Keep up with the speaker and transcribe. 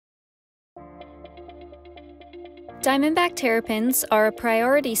Diamondback terrapins are a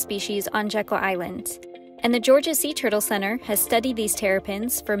priority species on Jekyll Island, and the Georgia Sea Turtle Center has studied these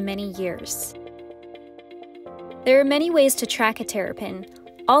terrapins for many years. There are many ways to track a terrapin,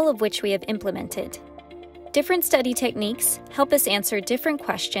 all of which we have implemented. Different study techniques help us answer different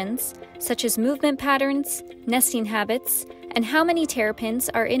questions, such as movement patterns, nesting habits, and how many terrapins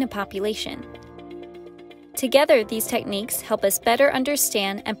are in a population. Together, these techniques help us better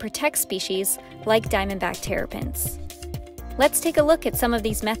understand and protect species like diamondback terrapins. Let's take a look at some of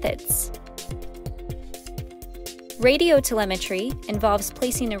these methods. Radio telemetry involves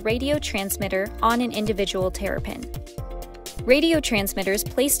placing a radio transmitter on an individual terrapin. Radio transmitters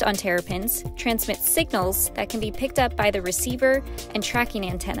placed on terrapins transmit signals that can be picked up by the receiver and tracking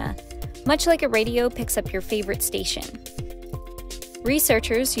antenna, much like a radio picks up your favorite station.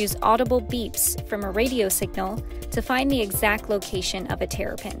 Researchers use audible beeps from a radio signal to find the exact location of a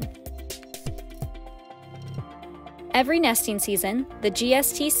terrapin. Every nesting season, the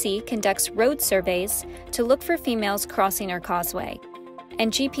GSTC conducts road surveys to look for females crossing our causeway,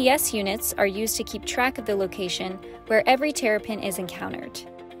 and GPS units are used to keep track of the location where every terrapin is encountered.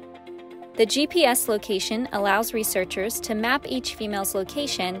 The GPS location allows researchers to map each female's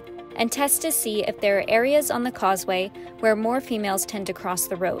location and test to see if there are areas on the causeway where more females tend to cross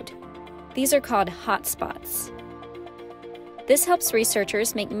the road. These are called hotspots. This helps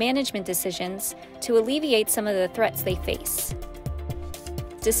researchers make management decisions to alleviate some of the threats they face.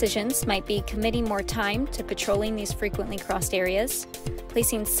 Decisions might be committing more time to patrolling these frequently crossed areas,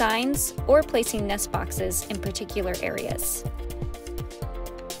 placing signs, or placing nest boxes in particular areas.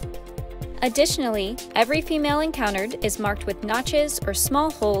 Additionally, every female encountered is marked with notches or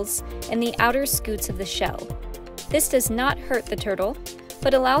small holes in the outer scutes of the shell. This does not hurt the turtle,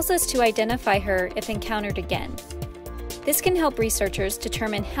 but allows us to identify her if encountered again. This can help researchers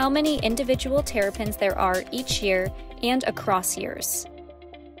determine how many individual terrapins there are each year and across years.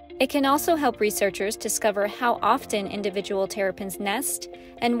 It can also help researchers discover how often individual terrapins nest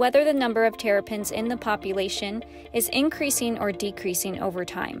and whether the number of terrapins in the population is increasing or decreasing over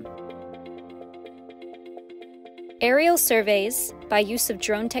time. Aerial surveys, by use of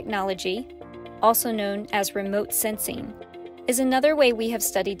drone technology, also known as remote sensing, is another way we have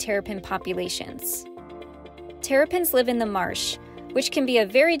studied terrapin populations. Terrapins live in the marsh, which can be a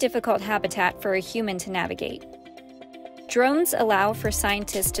very difficult habitat for a human to navigate. Drones allow for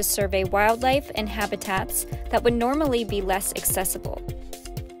scientists to survey wildlife and habitats that would normally be less accessible.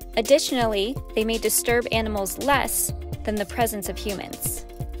 Additionally, they may disturb animals less than the presence of humans.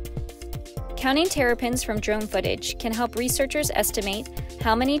 Counting terrapins from drone footage can help researchers estimate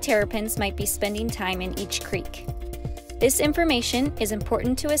how many terrapins might be spending time in each creek. This information is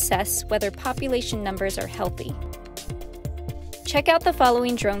important to assess whether population numbers are healthy. Check out the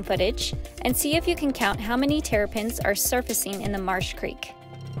following drone footage and see if you can count how many terrapins are surfacing in the marsh creek.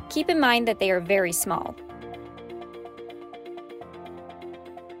 Keep in mind that they are very small.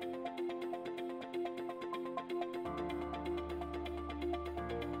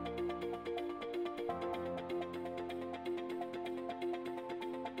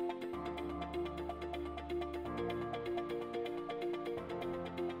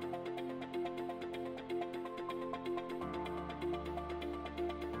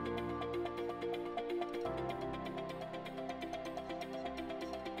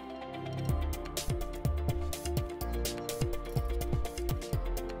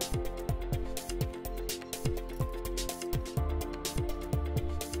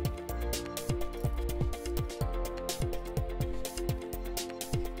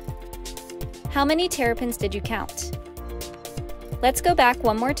 How many terrapins did you count? Let's go back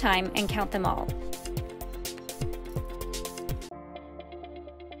one more time and count them all.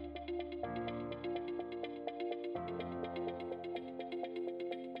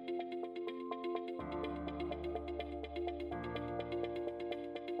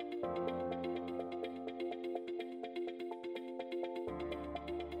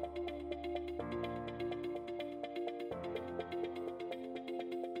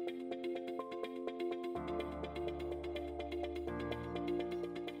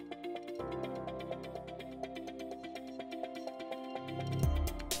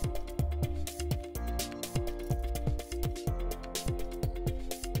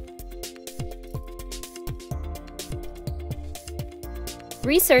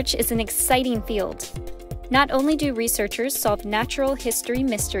 Research is an exciting field. Not only do researchers solve natural history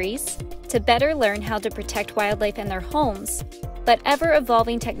mysteries to better learn how to protect wildlife and their homes, but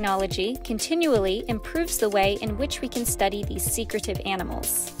ever-evolving technology continually improves the way in which we can study these secretive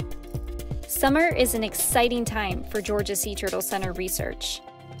animals. Summer is an exciting time for Georgia Sea Turtle Center research.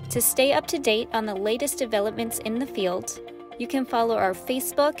 To stay up to date on the latest developments in the field, you can follow our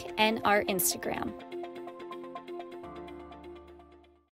Facebook and our Instagram.